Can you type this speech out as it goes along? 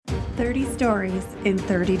30 stories in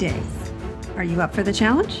 30 days. Are you up for the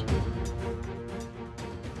challenge?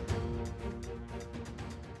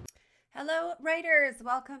 Hello, writers.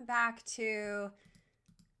 Welcome back to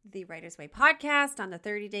the Writer's Way podcast on the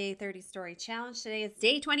 30-day, 30-story challenge. Today is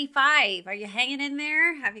day 25. Are you hanging in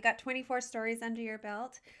there? Have you got 24 stories under your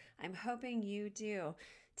belt? I'm hoping you do.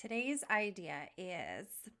 Today's idea is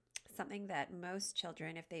something that most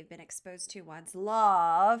children, if they've been exposed to once,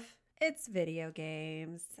 love. It's video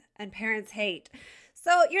games, and parents hate.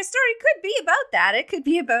 So your story could be about that. It could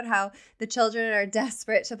be about how the children are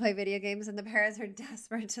desperate to play video games and the parents are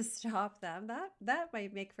desperate to stop them. That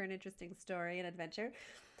might make for an interesting story and adventure.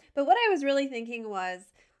 But what I was really thinking was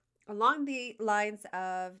along the lines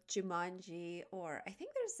of Jumanji, or I think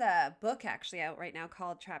there's a book actually out right now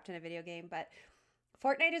called Trapped in a Video Game, but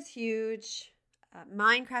Fortnite is huge.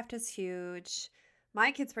 Minecraft is huge. My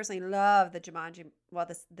kids personally love the Jumanji,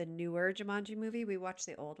 the newer Jumanji movie. We watched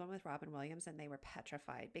the old one with Robin Williams and they were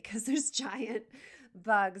petrified because there's giant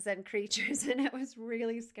bugs and creatures and it was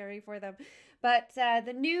really scary for them. But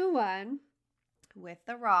the new one with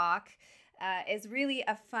The Rock is really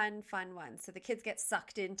a fun one. So the kids get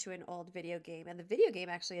sucked into an old video game and the video game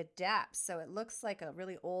actually adapts. So it looks like a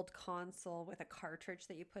really old console with a cartridge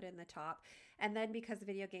that you put in the top. And then because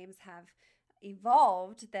video games have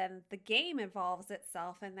evolved, then the game evolves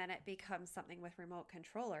itself and then it becomes something with remote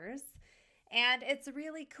controllers, and it's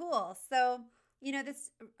really cool. So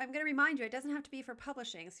this, I'm going to remind you, it doesn't have to be for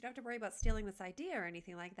publishing, so you don't have to worry about stealing this idea or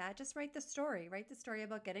anything like that. Just write the story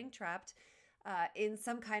about getting trapped in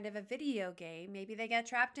some kind of a video game. Maybe they get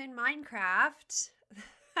trapped in Minecraft.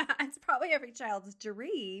 It's probably every child's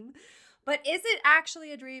dream. But is it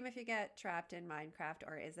actually a dream if you get trapped in Minecraft,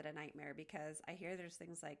 or is it a nightmare? Because I hear there's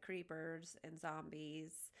things like creepers and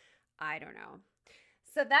zombies. I don't know.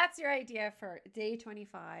 So that's your idea for day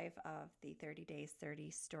 25 of the 30 Days,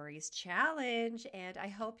 30 Stories challenge. And I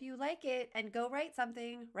hope you like it and go write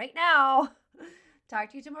something right now.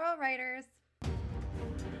 Talk to you tomorrow, writers.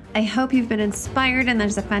 I hope you've been inspired and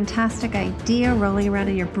there's a fantastic idea rolling around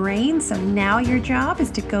in your brain. So now your job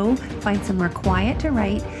is to go find somewhere quiet to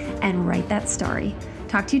write and write that story.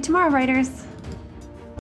 Talk to you tomorrow, writers.